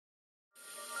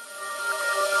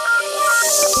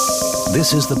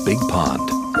This is The Big Pond.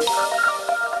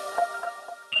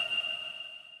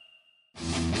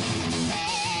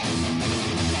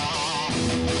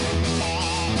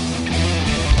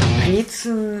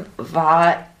 Brezen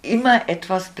war immer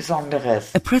etwas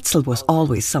Besonderes. A pretzel was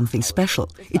always something special.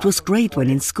 It was great when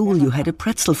in school you had a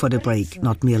pretzel for the break,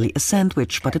 not merely a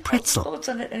sandwich, but a pretzel.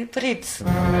 Eine Brezen.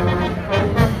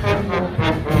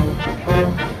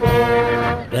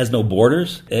 It has no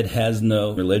borders. It has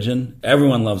no religion.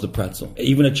 Everyone loves a pretzel.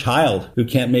 Even a child who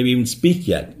can't maybe even speak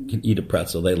yet can eat a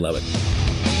pretzel. They love it.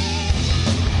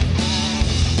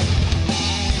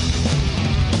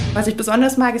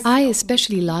 I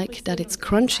especially like that it's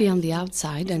crunchy on the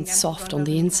outside and soft on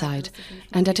the inside,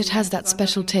 and that it has that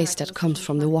special taste that comes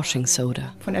from the washing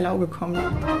soda.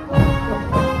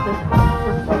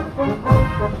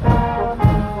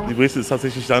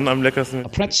 A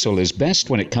pretzel is best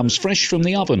when it comes fresh from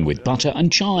the oven with butter and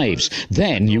chives.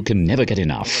 Then you can never get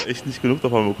enough.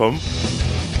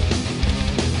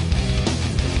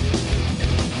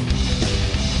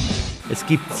 Es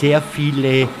gibt sehr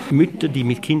viele Mütter, die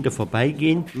mit Kindern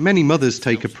vorbeigehen. Many mothers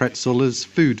take a pretzel as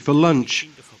food for lunch,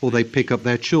 or they pick up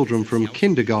their children from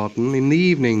kindergarten in the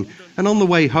evening, and on the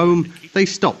way home they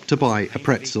stop to buy a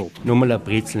pretzel. Nur mal eine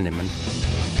Brezel nehmen.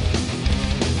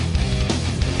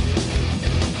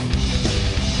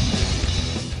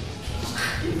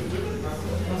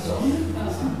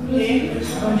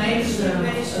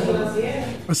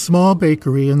 A small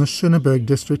bakery in the Schöneberg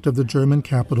district of the German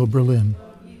capital, Berlin.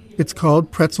 It's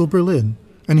called Pretzel Berlin,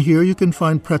 and here you can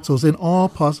find pretzels in all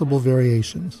possible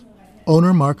variations.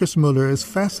 Owner Markus Müller is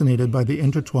fascinated by the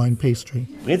intertwined pastry.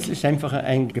 Brezel ist einfach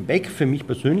ein Gebäck für mich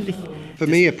persönlich. For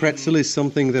me, a pretzel is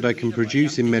something that I can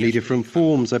produce in many different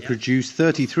forms. I produce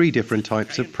 33 different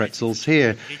types of pretzels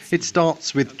here. It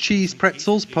starts with cheese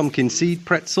pretzels, pumpkin seed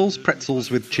pretzels,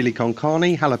 pretzels with chili con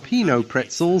carne, jalapeno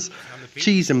pretzels,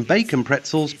 cheese and bacon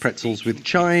pretzels, pretzels with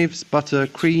chives, butter,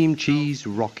 cream, cheese,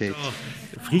 rocket.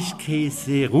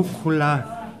 Frischkäse,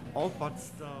 Rucola, all that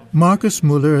stuff. Markus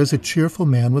Müller is a cheerful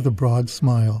man with a broad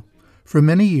smile. For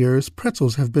many years,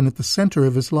 pretzels have been at the center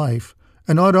of his life,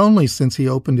 and not only since he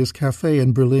opened his cafe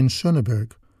in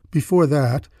Berlin-Schöneberg. Before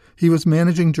that, he was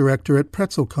managing director at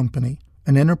Pretzel Company,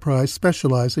 an enterprise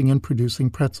specializing in producing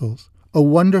pretzels. A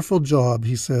wonderful job,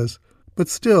 he says, but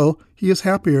still, he is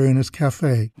happier in his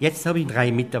cafe. Jetzt habe ich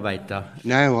 3 Mitarbeiter.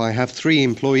 Now I have 3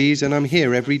 employees and I'm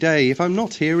here every day. If I'm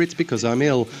not here, it's because I'm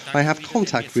ill. I have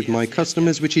contact with my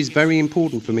customers, which is very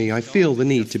important for me. I feel the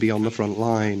need to be on the front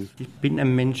line. Ich bin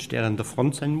ein Mensch, der an der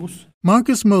Front sein muss.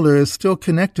 Markus Müller is still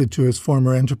connected to his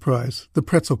former enterprise, the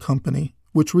Pretzel Company,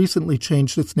 which recently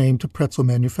changed its name to Pretzel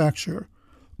Manufacturer.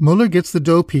 Müller gets the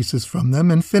dough pieces from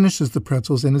them and finishes the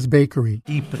pretzels in his bakery.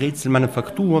 Die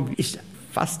Brezelmanufaktur ist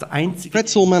fast der einzige.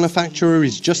 Pretzel Manufacturer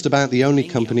is just about the only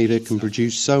company that can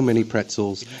produce so many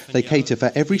pretzels. They cater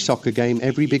for every soccer game,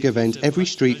 every big event, every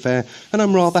street fair, and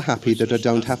I'm rather happy that I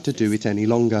don't have to do it any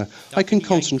longer. I can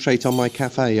concentrate on my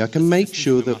cafe. I can make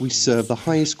sure that we serve the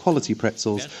highest quality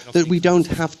pretzels, that we don't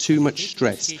have too much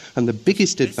stress, and the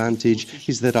biggest advantage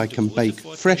is that I can bake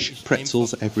fresh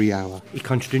pretzels every hour. Ich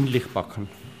kann stündlich backen.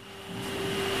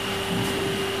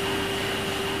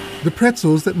 The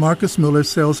pretzels that Markus Müller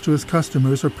sells to his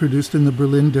customers are produced in the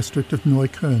Berlin district of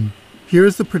Neukölln. Here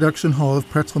is the production hall of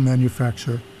Pretzel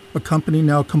Manufacturer, a company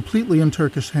now completely in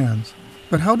Turkish hands.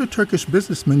 But how do Turkish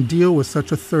businessmen deal with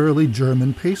such a thoroughly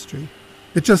German pastry?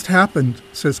 It just happened,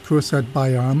 says Kursat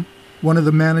Bayram, one of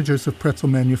the managers of Pretzel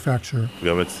Manufacturer.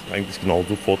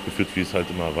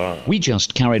 We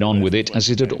just carried on with it as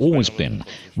it had always been.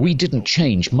 We didn't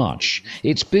change much.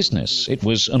 It's business. It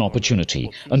was an opportunity.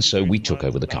 And so we took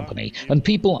over the company. And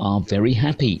people are very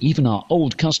happy. Even our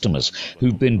old customers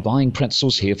who've been buying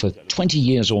pretzels here for 20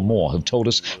 years or more have told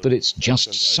us that it's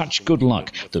just such good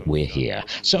luck that we're here.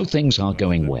 So things are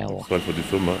going well.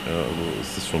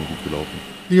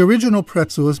 The original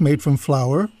pretzel is made from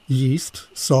flour, yeast,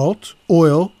 salt,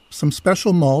 oil, some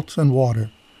special malt, and water.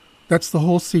 That's the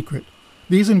whole secret.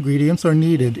 These ingredients are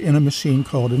kneaded in a machine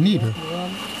called a kneader.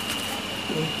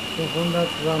 100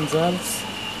 Gramm Salz,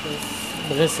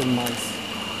 Brezelmalz.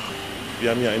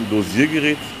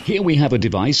 Here we have a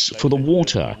device for the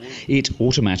water. It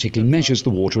automatically measures the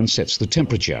water and sets the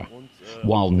temperature.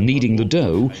 While kneading the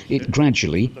dough, it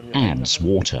gradually adds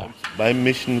water. Beim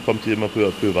Mischen kommt hier immer peu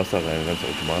à peu Wasser rein, ganz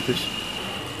automatisch.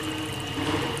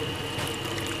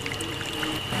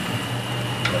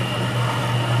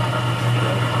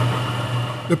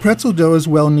 The pretzel dough is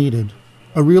well kneaded.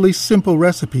 A really simple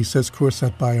recipe, says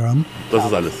Kursat Bayram. Das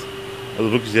ist alles.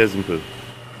 Also wirklich sehr simpel.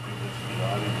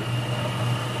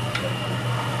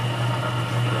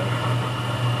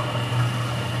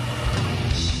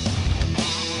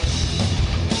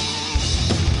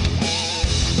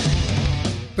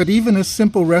 But even a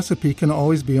simple recipe can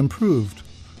always be improved.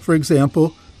 For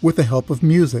example, with the help of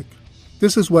music.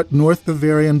 This is what North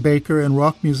Bavarian baker and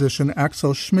rock musician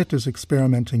Axel Schmidt is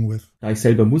experimenting with. Da ich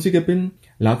selber Musiker bin,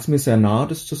 lag es mir sehr nahe,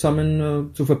 das zusammen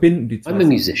zu verbinden. I'm a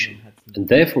musician, and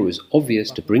therefore it was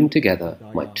obvious to bring together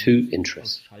my two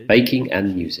interests, baking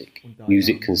and music.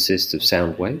 Music consists of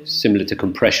sound waves, similar to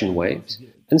compression waves,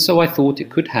 and so I thought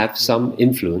it could have some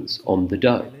influence on the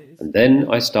dough. And then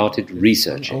I started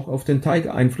researching. Auch auf den Teig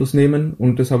Einfluss nehmen,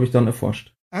 und das habe ich dann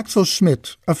erforscht. Axel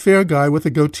Schmidt, a fair guy with a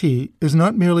goatee, is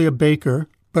not merely a baker,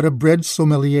 but a bread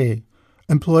sommelier,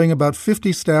 employing about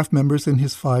 50 staff members in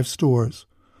his 5 stores.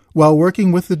 While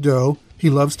working with the dough,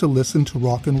 he loves to listen to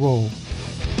rock and roll.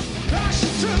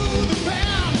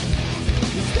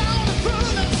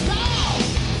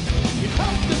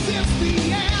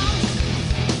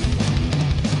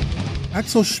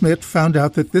 Axel Schmidt found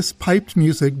out that this piped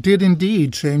music did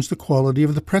indeed change the quality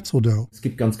of the pretzel dough. Es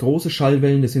gibt ganz große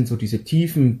Schallwellen, das sind so diese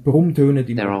tiefen Brummtöne.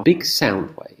 There are big sound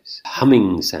waves,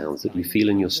 humming sounds that you feel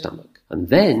in your stomach. And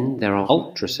then there are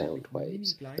ultrasound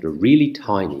waves that are really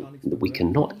tiny and that we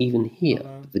cannot even hear.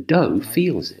 The dough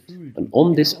feels it. And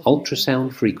on this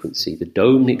ultrasound frequency, the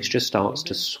dough mixture starts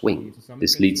to swing.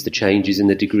 This leads to changes in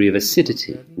the degree of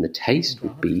acidity, and the taste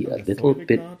would be a little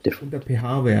bit different. Der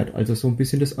pH-Wert, also so ein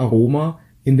bisschen das Aroma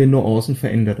in den Nuancen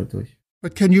verändert dadurch.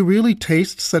 But can you really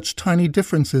taste such tiny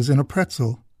differences in a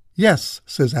pretzel? Yes,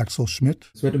 says Axel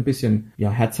Schmidt. Es wird ein bisschen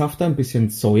herzhafter, ein bisschen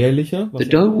säuerlicher. The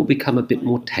dough will become a bit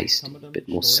more tasty, a bit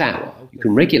more sour. You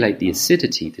can regulate the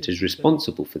acidity that is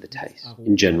responsible for the taste.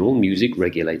 In general, music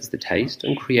regulates the taste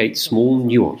and creates small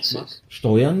nuances.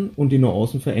 Steuern und die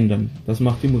Nuancen verändern. Das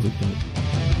macht die Musik damit.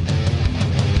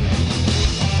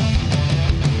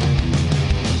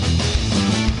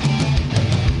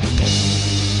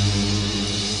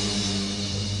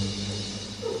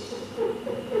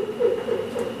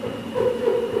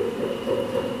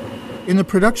 In the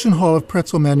production hall of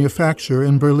pretzel manufacture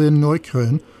in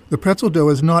Berlin-Neukölln, the pretzel dough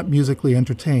is not musically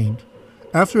entertained.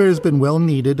 After it has been well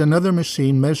kneaded, another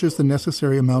machine measures the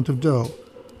necessary amount of dough,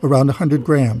 around 100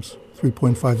 grams,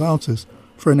 3.5 ounces,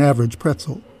 for an average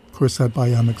pretzel, Kursat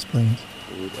Bayam explains.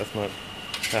 Erstmal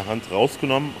per Hand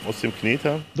rausgenommen aus dem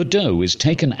Kneter. The dough is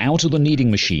taken out of the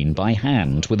kneading machine by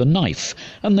hand with a knife,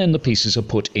 and then the pieces are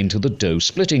put into the dough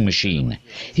splitting machine.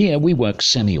 Here we work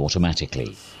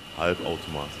semi-automatically.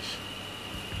 Halbautomatisch.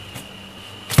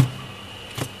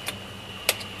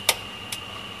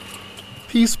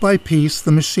 Piece by piece,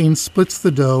 the machine splits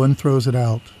the dough and throws it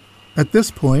out. At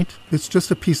this point, it's just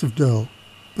a piece of dough,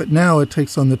 but now it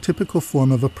takes on the typical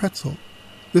form of a pretzel.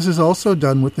 This is also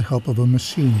done with the help of a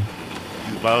machine.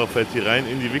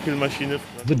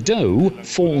 The dough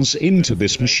falls into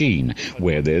this machine,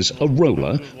 where there's a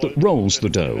roller that rolls the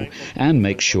dough and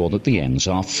makes sure that the ends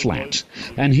are flat.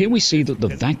 And here we see that the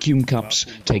vacuum cups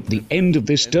take the end of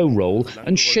this dough roll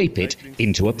and shape it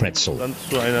into a pretzel.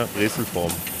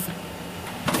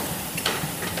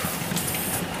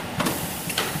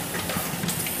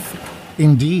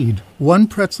 Indeed, one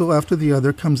pretzel after the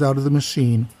other comes out of the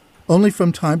machine. Only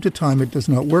from time to time it does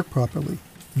not work properly.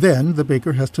 Then the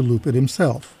baker has to loop it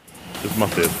himself. Das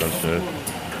macht jetzt ganz schnell.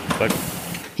 Zack.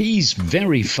 He's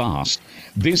very fast.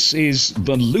 This is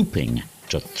the looping,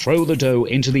 to throw the dough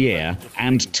into the air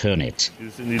and turn it.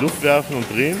 Dieses in die Luft werfen und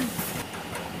drehen.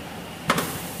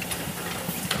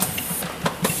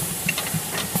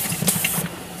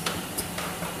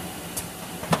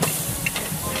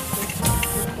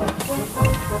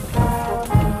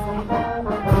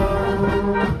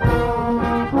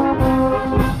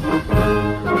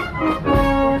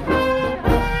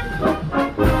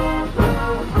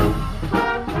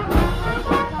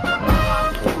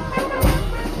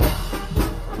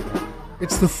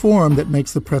 It's the form that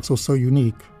makes the pretzel so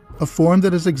unique, a form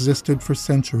that has existed for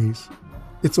centuries.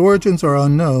 Its origins are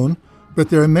unknown, but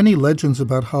there are many legends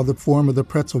about how the form of the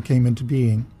pretzel came into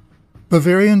being.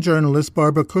 Bavarian journalist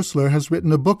Barbara Kussler has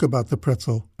written a book about the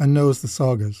pretzel and knows the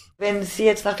sagas. Wenn Sie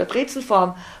jetzt nach der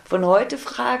Brezelform von heute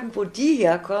fragen, wo die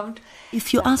herkommt.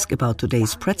 If you ask about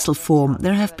today's pretzel form,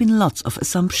 there have been lots of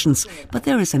assumptions, but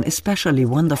there is an especially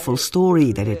wonderful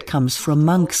story that it comes from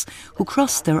monks who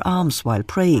crossed their arms while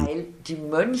praying. Weil die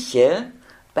Mönche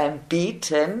beim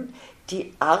Beten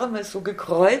die Arme so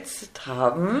gekreuzt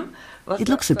haben. It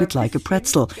looks a bit like a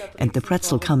pretzel, and the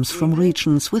pretzel comes from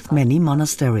regions with many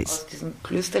monasteries. Aus diesen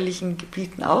klösterlichen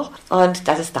Gebieten auch. Und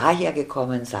dass es daher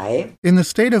gekommen sei. In the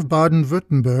state of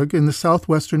Baden-Württemberg, in the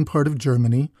southwestern part of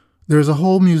Germany, there is a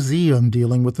whole museum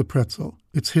dealing with the pretzel,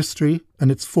 its history,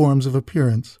 and its forms of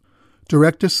appearance.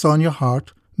 Director Sonja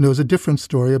Hart knows a different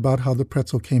story about how the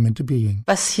pretzel came into being.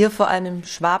 Was hier vor allem im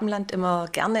Schwabenland immer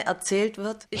gerne erzählt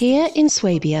wird. Here in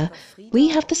Swabia, we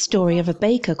have the story of a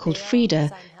baker called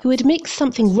Frieder who had mixed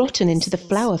something rotten into the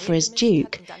flour for his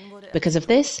duke. Because of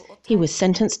this, he was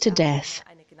sentenced to death.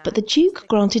 But the Duke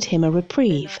granted him a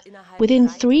reprieve. Within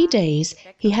 3 days,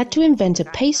 he had to invent a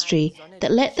pastry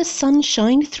that let the sun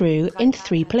shine through in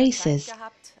 3 places.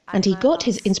 And he got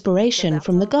his inspiration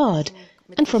from the guard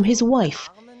and from his wife,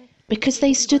 because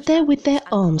they stood there with their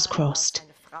arms crossed.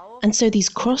 And so these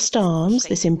crossed arms,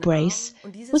 this embrace,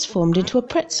 was formed into a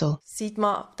pretzel. Sieht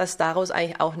man, dass daraus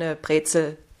eigentlich auch eine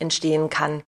Brezel entstehen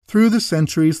kann. Through the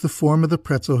centuries, the form of the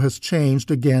pretzel has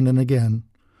changed again and again.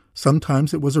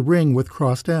 Sometimes it was a ring with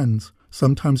crossed ends.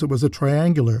 Sometimes it was a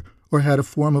triangular or had a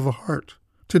form of a heart.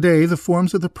 Today, the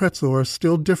forms of the pretzel are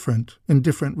still different in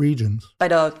different regions. Bei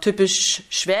der typisch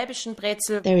schwäbischen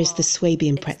Brezel, there is the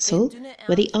Swabian pretzel,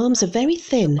 where the arms are very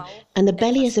thin and the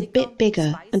belly is a bit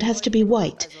bigger and has to be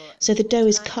white, so the dough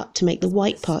is cut to make the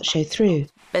white part show through.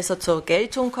 Besser zur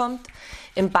Geltung kommt.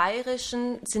 Im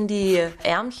Bayerischen sind die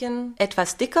Ärmchen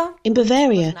etwas dicker. In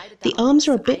Bavaria, the arms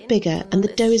are a bit bigger and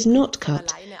the dough is not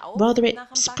cut. Rather, it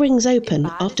springs open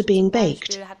after being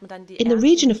baked. In the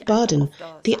region of Baden,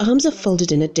 the arms are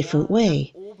folded in a different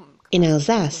way. In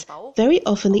Alsace, very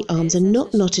often the arms are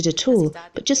not knotted at all,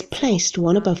 but just placed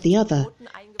one above the other.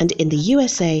 And in the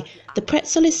USA, the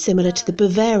pretzel is similar to the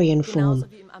Bavarian form,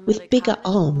 with bigger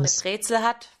arms. Brezel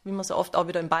hat, wie man so oft auch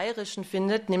wieder im Bayerischen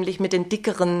findet, nämlich mit den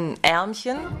dickeren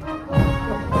Ärmchen.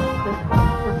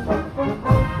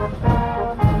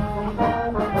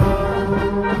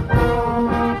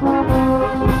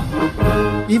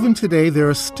 Even today, there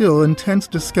are still intense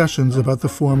discussions about the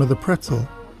form of the pretzel,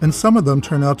 and some of them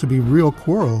turn out to be real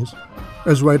quarrels,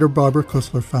 as writer Barbara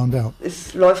Kussler found out.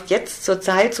 Es läuft jetzt zur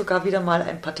Zeit sogar wieder mal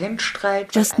ein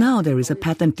Patentstreit. Just now there is a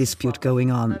patent dispute going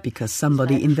on because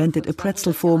somebody invented a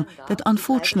pretzel form that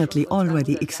unfortunately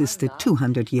already existed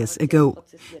 200 years ago.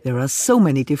 There are so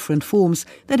many different forms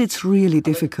that it's really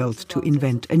difficult to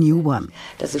invent a new one.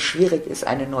 Dass es schwierig ist,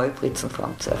 eine neue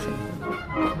Brezenform zu erfinden.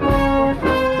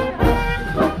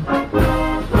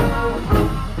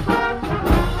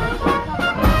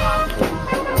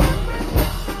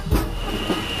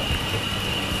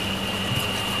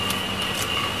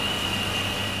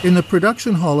 In the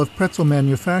production hall of pretzel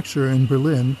manufacture in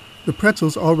Berlin, the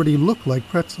pretzels already look like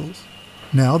pretzels.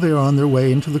 Now they are on their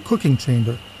way into the cooking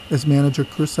chamber, as manager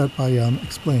Kursat Bayam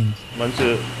explains.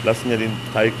 Manche lassen ja den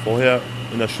Teig vorher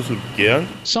in der Schüssel gären.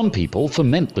 Some people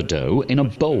ferment the dough in a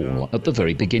bowl at the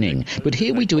very beginning, but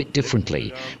here we do it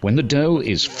differently. When the dough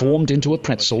is formed into a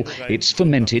pretzel, it's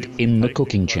fermented in the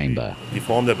cooking chamber. Die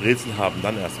Form der Brezel haben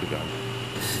dann erst gegangen.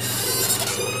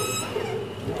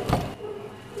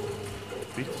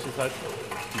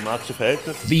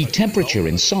 The temperature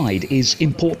inside is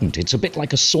important. It's a bit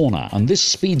like a sauna, and this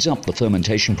speeds up the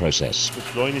fermentation process.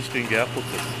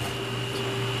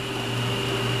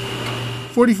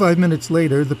 45 minutes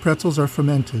later, the pretzels are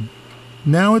fermented.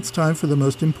 Now it's time for the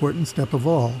most important step of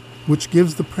all, which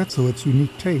gives the pretzel its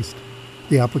unique taste,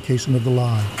 the application of the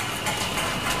lye.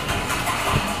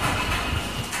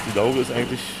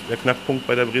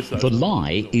 The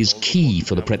lye is key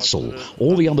for the pretzel.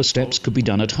 All the other steps could be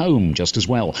done at home just as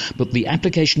well, but the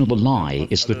application of the lye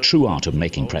is the true art of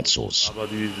making pretzels.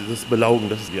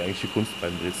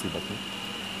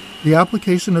 The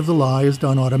application of the lye is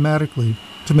done automatically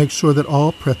to make sure that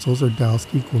all pretzels are doused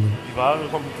equally.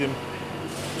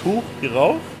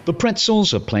 The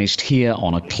pretzels are placed here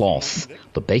on a cloth.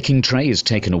 The baking tray is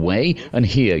taken away, and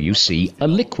here you see a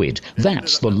liquid.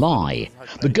 That's the lye.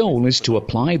 The goal is to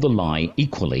apply the lye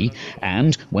equally,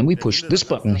 and when we push this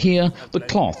button here, the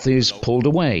cloth is pulled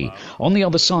away. On the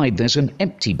other side, there's an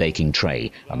empty baking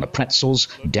tray, and the pretzels,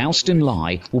 doused in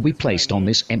lye, will be placed on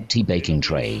this empty baking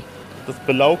tray. Das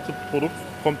belaugte Produkt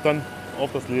kommt dann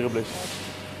auf das leere Blech.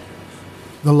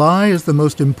 The lye is the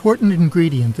most important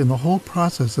ingredient in the whole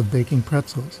process of baking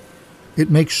pretzels. It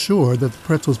makes sure that the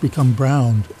pretzels become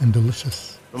browned and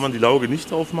delicious.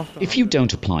 If you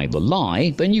don't apply the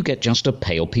lye, then you get just a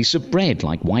pale piece of bread,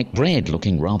 like white bread,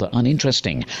 looking rather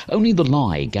uninteresting. Only the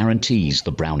lye guarantees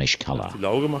the brownish color. Die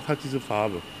Lauge macht halt diese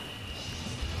Farbe.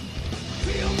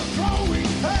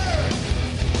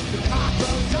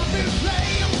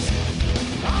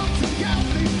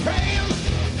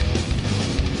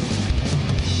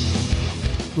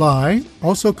 Lye,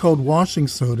 also called washing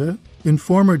soda, in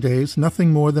former days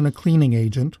nothing more than a cleaning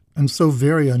agent, and so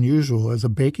very unusual as a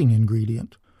baking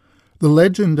ingredient. The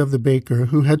legend of the baker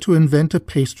who had to invent a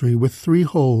pastry with 3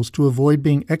 holes to avoid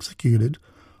being executed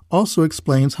also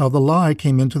explains how the lye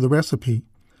came into the recipe.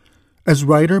 As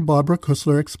writer Barbara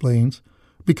Kussler explains,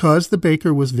 Because the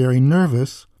baker was very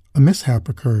nervous, a mishap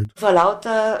occurred. Vor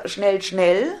lauter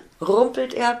schnell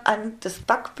rumpelt an das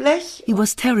Backblech. He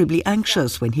was terribly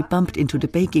anxious when he bumped into the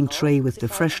baking tray with the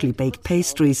freshly baked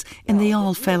pastries and they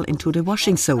all fell into the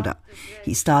washing soda.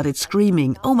 He started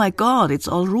screaming, "Oh my God, it's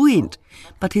all ruined!"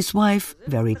 But his wife,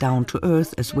 very down to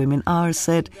earth as women are,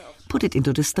 said, "Put it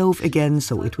into the stove again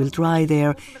so it will dry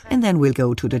there and then we'll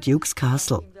go to the Duke's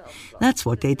castle." That's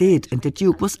what they did, and the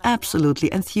Duke was absolutely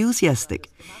enthusiastic.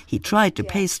 He tried the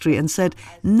pastry and said,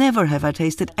 "Never have I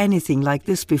tasted anything like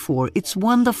this before. It's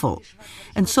wonderful."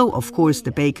 And so, of course,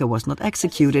 the baker was not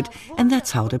executed, and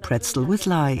that's how the pretzel with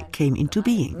lye came into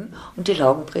being. Und die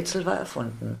Laugenbrezel war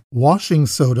erfunden. Washing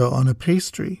soda on a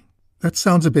pastry? That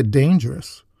sounds a bit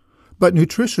dangerous. But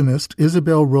nutritionist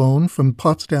Isabel Rohn from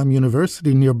Potsdam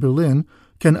University near Berlin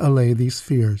can allay these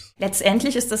fears.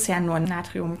 Letztendlich ist es ja nur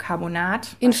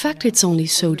Natriumcarbonat. In fact, it's only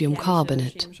sodium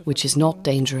carbonate, which is not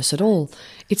dangerous at all.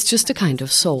 It's just a kind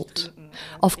of salt.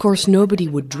 Of course, nobody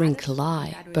would drink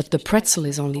lye, but the pretzel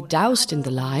is only doused in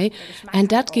the lye, and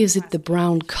that gives it the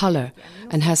brown color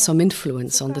and has some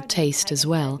influence on the taste as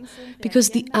well,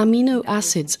 because the amino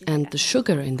acids and the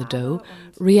sugar in the dough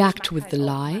react with the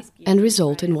lye and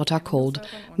result in what are called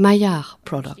Maillard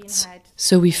products.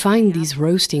 So we find these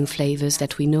roasting flavors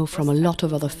that we know from a lot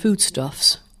of other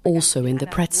foodstuffs, also in the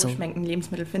pretzel.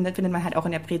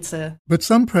 But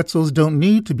some pretzels don't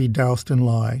need to be doused in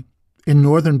lye. In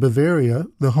northern Bavaria,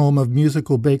 the home of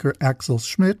musical baker Axel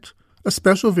Schmidt, a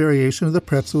special variation of the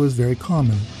pretzel is very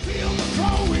common.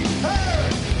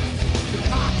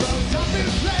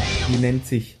 Die nennt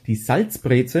sich die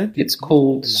Salzbreze. It's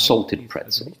called salted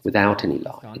pretzel, without any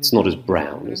lye. It's not as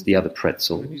brown as the other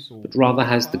pretzels, but rather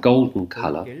has the golden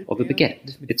colour of a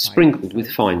baguette. It's sprinkled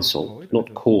with fine salt,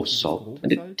 not coarse salt,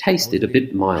 and it tasted a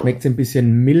bit mild. Schmeckt ein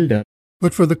bisschen milder.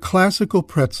 But for the classical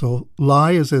pretzel,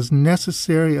 lye is as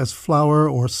necessary as flour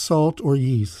or salt or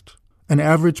yeast. An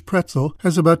average pretzel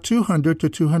has about 200 to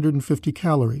 250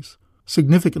 calories,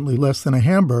 significantly less than a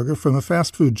hamburger from a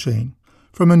fast food chain.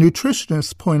 From a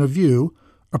nutritionist's point of view,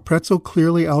 a pretzel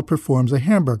clearly outperforms a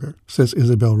hamburger, says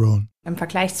Isabel Rohn. Im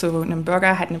Vergleich zu einem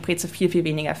Burger hat eine Brezel viel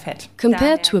weniger Fett.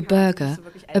 Compared to a burger,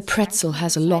 a pretzel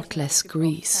has a lot less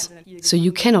grease. So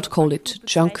you cannot call it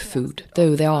junk food,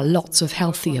 though there are lots of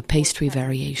healthier pastry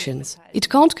variations. It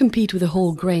can't compete with a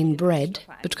whole grain bread,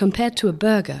 but compared to a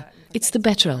burger, it's the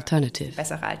better alternative.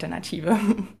 Bessere Alternative.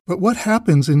 But what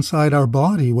happens inside our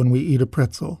body when we eat a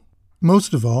pretzel?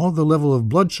 Most of all, the level of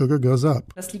blood sugar goes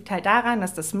up. Das liegt halt daran,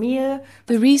 dass das Mehl.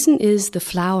 The reason is the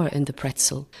flour in the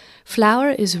pretzel. Flour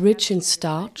is rich in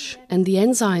starch, and the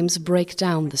enzymes break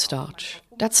down the starch.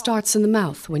 That starts in the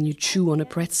mouth. When you chew on a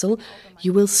pretzel,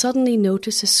 you will suddenly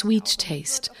notice a sweet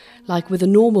taste, like with a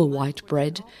normal white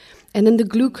bread, and then the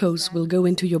glucose will go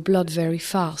into your blood very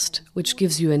fast, which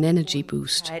gives you an energy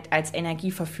boost. Als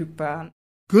Energie verfügbar.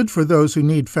 Good for those who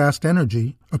need fast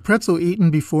energy, a pretzel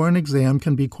eaten before an exam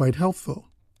can be quite helpful.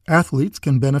 Athletes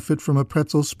can benefit from a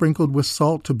pretzel sprinkled with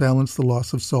salt to balance the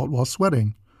loss of salt while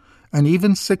sweating. And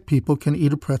even sick people can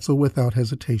eat a pretzel without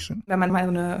hesitation. Wenn man mal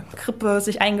eine Grippe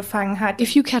sich eingefangen hat.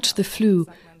 If you catch the flu,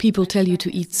 people tell you to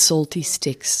eat salty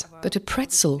sticks. But a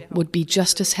pretzel would be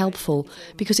just as helpful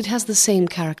because it has the same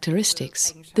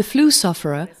characteristics. The flu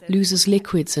sufferer loses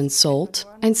liquids and salt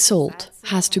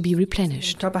has to be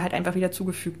replenished. Der Körper halt einfach wieder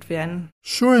zugefügt werden.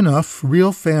 Sure enough,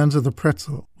 real fans of the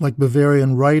pretzel, like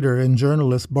Bavarian writer and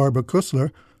journalist Barbara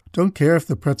Kussler, don't care if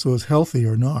the pretzel is healthy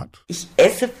or not. Ich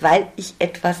esse, weil ich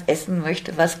etwas essen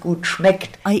möchte, was gut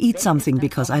schmeckt. I eat something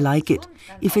because I like it.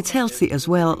 If it's healthy as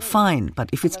well, fine. But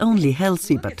if it's only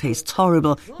healthy but tastes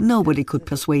horrible, nobody could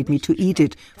persuade me to eat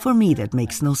it. For me, that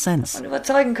makes no sense. Und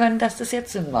überzeugen können, dass das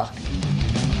jetzt Sinn macht.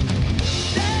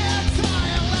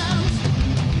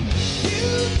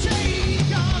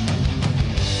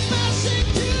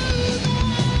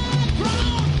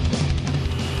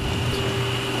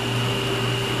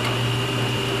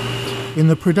 In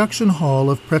the production hall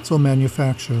of pretzel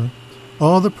manufacture,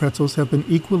 all the pretzels have been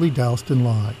equally doused in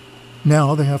lye.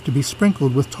 Now they have to be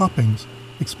sprinkled with toppings,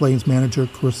 explains manager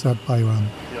Kursat Bayram.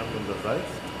 Hier haben wir unser Salz,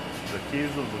 unser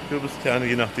Käse, unsere Kürbiskerne,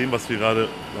 je nachdem, was wir gerade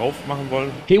drauf machen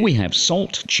wollen. Here we have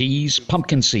salt, cheese,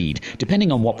 pumpkin seed,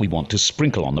 depending on what we want to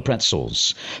sprinkle on the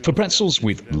pretzels. For pretzels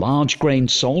with large grain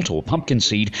salt or pumpkin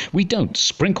seed, we don't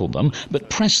sprinkle them, but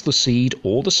press the seed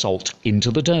or the salt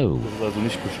into the dough. Das ist also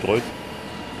nicht bestreut.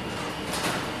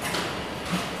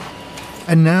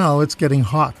 And now it's getting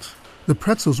hot. The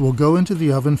pretzels will go into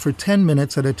the oven for 10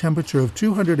 minutes at a temperature of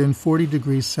 240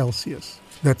 degrees Celsius.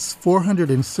 That's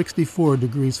 464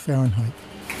 degrees Fahrenheit.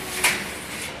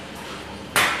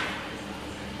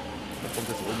 Da kommt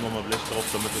jetzt oben nochmal Blech drauf.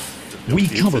 We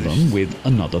cover them with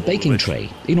another baking tray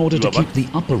in order to keep the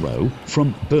upper row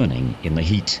from burning in the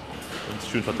heat.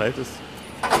 Schön verteilt ist.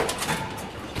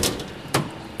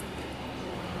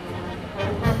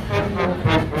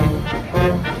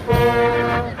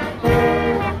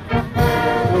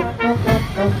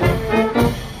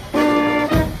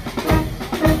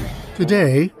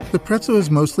 Today, the pretzel is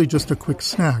mostly just a quick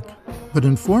snack, but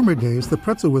in former days the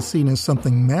pretzel was seen as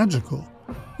something magical.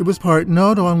 It was part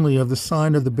not only of the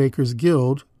sign of the Bakers'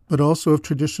 Guild, but also of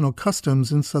traditional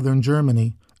customs in southern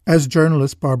Germany, as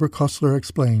journalist Barbara Kossler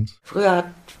explains. Früher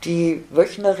hat die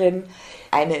Wöchnerin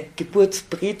eine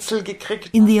Geburtsbrezel gekriegt.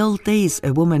 In the old days,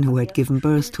 a woman who had given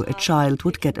birth to a child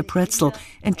would get a pretzel,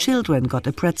 and children got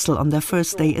a pretzel on their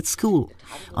first day at school.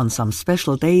 On some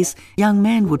special days, young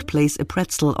men would place a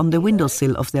pretzel on the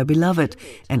windowsill of their beloved,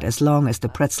 and as long as the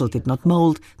pretzel did not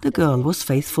mold, the girl was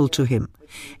faithful to him.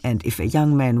 And if a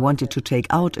young man wanted to take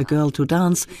out a girl to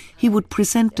dance, he would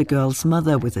present the girl's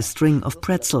mother with a string of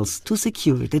pretzels to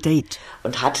secure the date.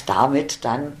 Und hat damit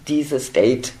dann dieses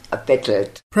Date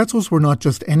erbettelt. Pretzels were not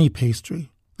just any pastry.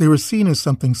 They were seen as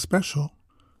something special.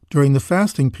 During the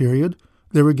fasting period,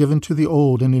 they were given to the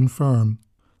old and infirm.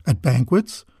 At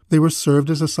banquets, they were served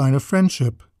as a sign of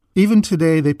friendship. Even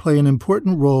today, they play an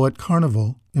important role at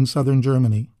Carnival in southern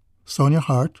Germany. Sonja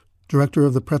Hart, director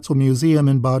of the Pretzel Museum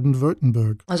in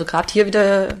Baden-Württemberg. Also gerade hier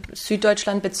wieder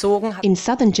Süddeutschland bezogen. In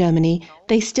southern Germany,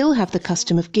 they still have the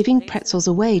custom of giving pretzels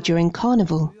away during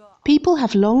Carnival. People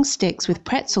have long sticks with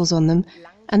pretzels on them,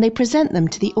 and they present them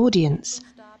to the audience.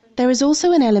 There is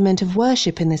also an element of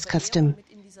worship in this custom.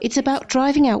 It's about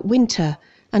driving out winter,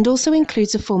 and also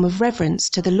includes a form of reverence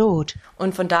to the Lord.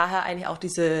 Und von daher eigentlich auch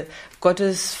diese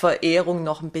Gottesverehrung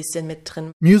noch ein bisschen mit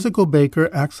drin. Musical baker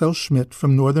Axel Schmidt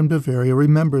from northern Bavaria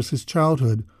remembers his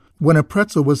childhood, when a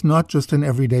pretzel was not just an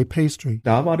everyday pastry.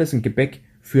 Da war das ein Gebäck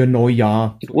für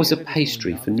Neujahr. It was a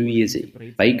pastry for New Year's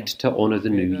Eve, baked to honour the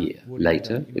new year.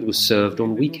 Later, it was served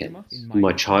on weekends. In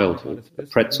my childhood, a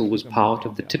pretzel was part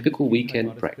of the typical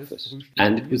weekend breakfast.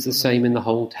 And it was the same in the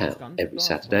whole town. Every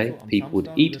Saturday, people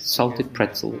would eat salted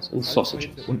pretzels and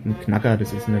sausages. Und ein Knacker,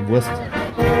 das ist eine Wurst.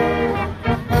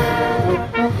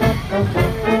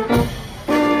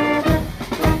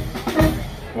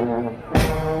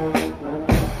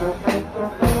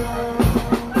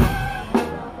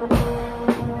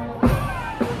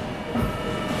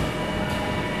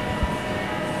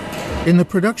 In the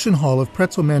production hall of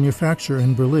pretzel manufacture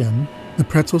in Berlin, the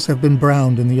pretzels have been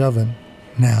browned in the oven.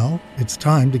 Now it's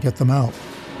time to get them out.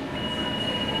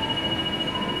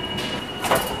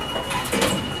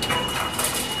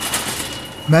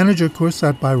 Manager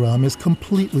Kursat Bayram is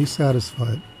completely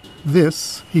satisfied.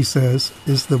 This, he says,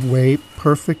 is the way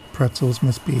perfect pretzels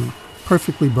must be,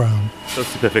 perfectly brown. Das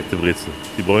ist die perfekte Brezel.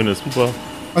 Die Bräune ist super.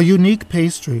 A unique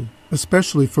pastry,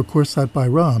 especially for Kursat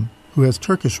Bayram, who has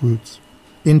Turkish roots.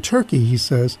 In Turkey, he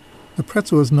says, the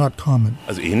pretzel is not common.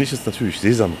 Also ähnlich ist natürlich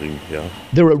Sesamring, ja.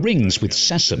 There are rings with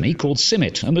sesame called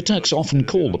simit, and the Turks often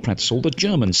call the pretzel the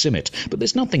German simit, but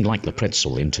there's nothing like the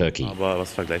pretzel in Turkey. Aber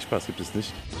was Vergleichbares gibt es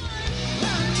nicht.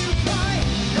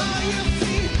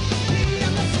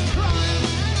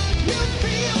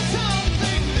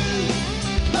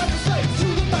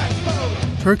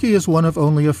 Turkey is one of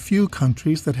only a few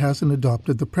countries that hasn't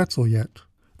adopted the pretzel yet.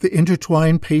 The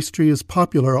intertwined pastry is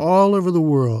popular all over the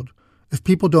world. If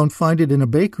people don't find it in a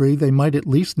bakery, they might at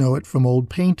least know it from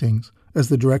old paintings, as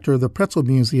the director of the Pretzel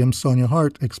Museum, Sonja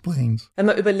Hart, explains. Wenn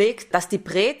man überlegt, dass die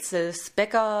Brezels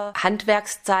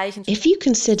Bäcker-Handwerkszeichen. If you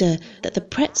consider that the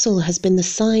pretzel has been the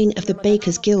sign of the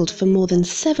Bakers' Guild for more than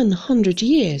 700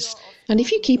 years, and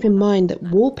if you keep in mind that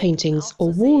wall paintings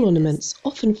or wall ornaments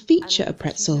often feature a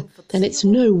pretzel, then it's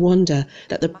no wonder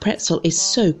that the pretzel is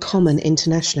so common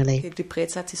internationally. Die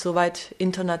Brezel hat sich so weit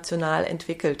international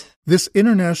entwickelt. This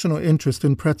international interest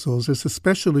in pretzels is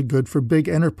especially good for big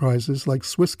enterprises like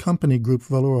Swiss company group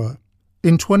Valora.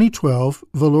 In 2012,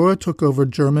 Valora took over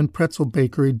German pretzel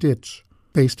bakery Ditch,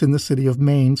 based in the city of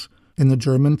Mainz, in the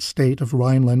German state of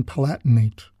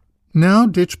Rhineland-Palatinate. Now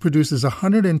Ditch produces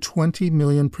 120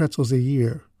 million pretzels a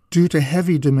year, due to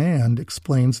heavy demand,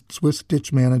 explains Swiss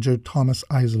Ditch manager Thomas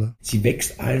Eisler. Sie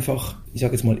wächst einfach, ich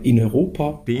sage jetzt mal, in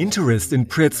Europa. The interest in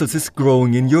pretzels is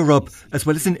growing in Europe as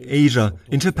well as in Asia,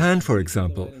 in Japan for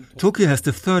example. Tokyo has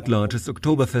the third largest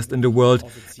Oktoberfest in the world,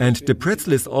 and the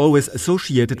pretzel is always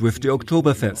associated with the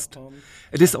Oktoberfest.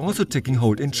 It is also taking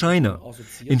hold in China.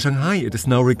 In Shanghai, it is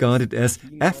now regarded as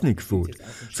ethnic food.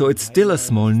 So it's still a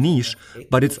small niche,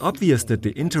 but it's obvious that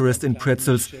the interest in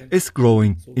pretzels is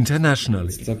growing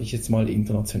internationally.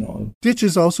 Ditch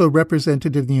is also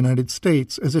represented in the United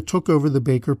States as it took over the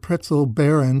baker Pretzel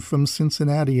Baron from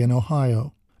Cincinnati in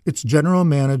Ohio. Its general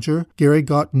manager, Gary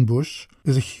Gottenbusch,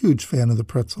 is a huge fan of the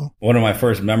pretzel. One of my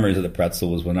first memories of the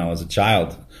pretzel was when I was a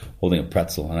child holding a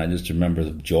pretzel, and I just remember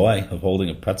the joy of holding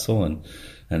a pretzel,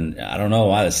 and I don't know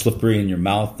why, the slippery in your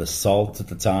mouth, the salt at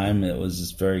the time, it was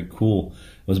just very cool.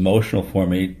 It was emotional for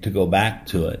me to go back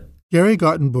to it. Gary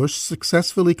Gottenbusch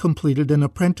successfully completed an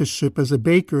apprenticeship as a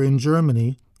baker in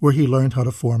Germany, where he learned how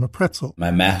to form a pretzel. My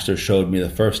master showed me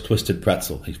the first twisted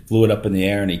pretzel. He flew it up in the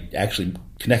air, and he actually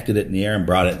connected it in the air and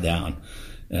brought it down.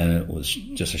 And it was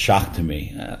just a shock to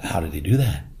me. How did he do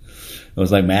that? It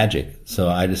was like magic. So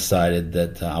I decided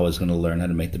that I was going to learn how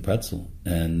to make the pretzel.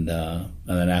 And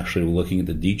then actually looking at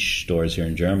the Dietsch stores here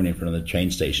in Germany in front of the train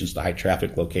stations, the high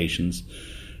traffic locations,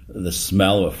 the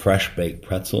smell of a fresh baked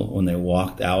pretzel when they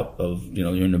walked out of,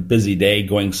 you're in a busy day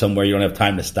going somewhere, you don't have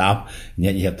time to stop, and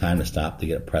yet you have time to stop to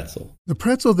get a pretzel. The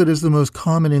pretzel that is the most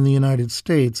common in the United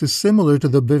States is similar to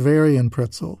the Bavarian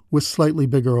pretzel, with slightly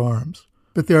bigger arms.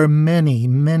 But there are many,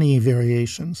 many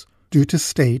variations due to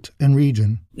state and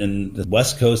region. In the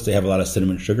West Coast, they have a lot of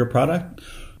cinnamon sugar product.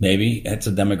 Maybe it's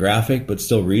a demographic, but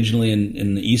still regionally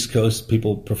in the East Coast,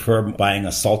 people prefer buying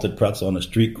a salted pretzel on a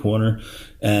street corner.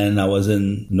 And I was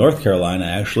in North Carolina,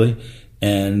 actually,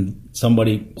 and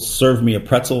somebody served me a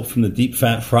pretzel from the deep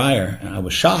fat fryer, and I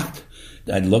was shocked.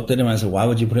 I looked at him and I said, "Why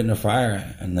would you put it in a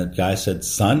fryer?" And the guy said,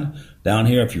 "Son, down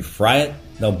here, if you fry it,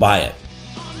 they'll buy it."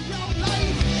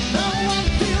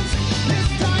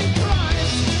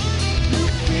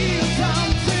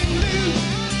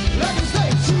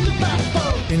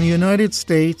 In the United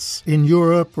States, in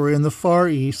Europe, or in the Far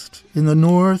East, in the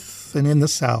North and in the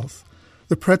South,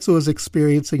 the pretzel is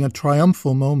experiencing a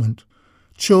triumphal moment.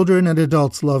 Children and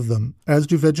adults love them, as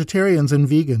do vegetarians and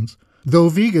vegans, though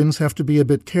vegans have to be a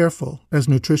bit careful, as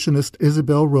nutritionist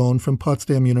Isabel Rohn from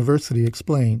Potsdam University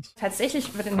explains.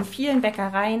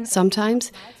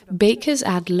 Sometimes, bakers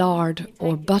add lard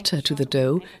or butter to the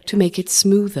dough to make it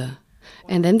smoother,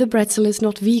 and then the pretzel is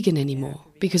not vegan anymore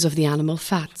because of the animal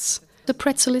fats. The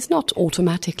pretzel is not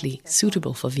automatically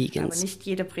suitable for vegans.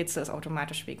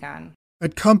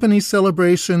 At company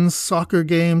celebrations, soccer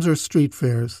games, or street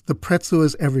fairs, the pretzel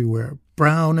is everywhere,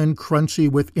 brown and crunchy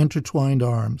with intertwined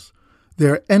arms.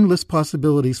 There are endless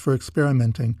possibilities for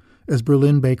experimenting, as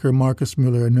Berlin baker Markus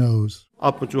Müller knows.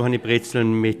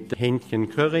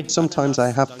 Sometimes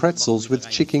I have pretzels with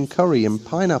chicken curry and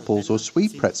pineapples, or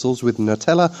sweet pretzels with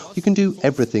Nutella. You can do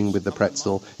everything with the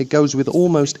pretzel. It goes with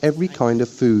almost every kind of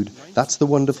food. That's the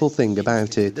wonderful thing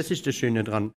about it.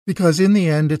 Because in the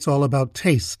end, it's all about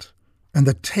taste. And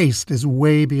the taste is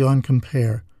way beyond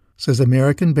compare, says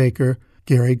American baker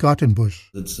Gary Gottenbusch.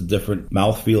 It's a different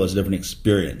mouthfeel, it's a different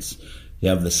experience. You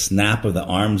have the snap of the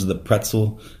arms of the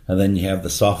pretzel, and then you have the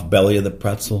soft belly of the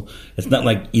pretzel. It's not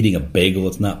like eating a bagel.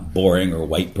 It's not boring or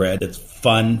white bread. It's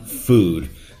fun food.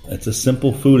 It's a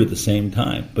simple food at the same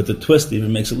time, but the twist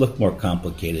even makes it look more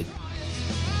complicated.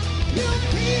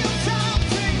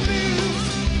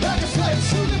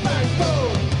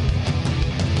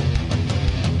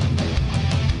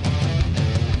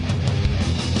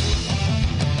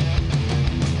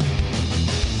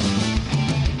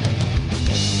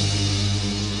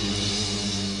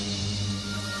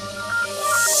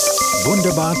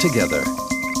 Wunderbar Together.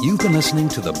 You've been listening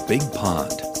to The Big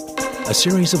Pond, a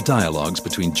series of dialogues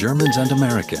between Germans and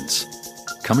Americans,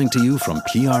 coming to you from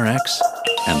PRX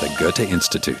and the Goethe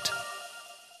Institute.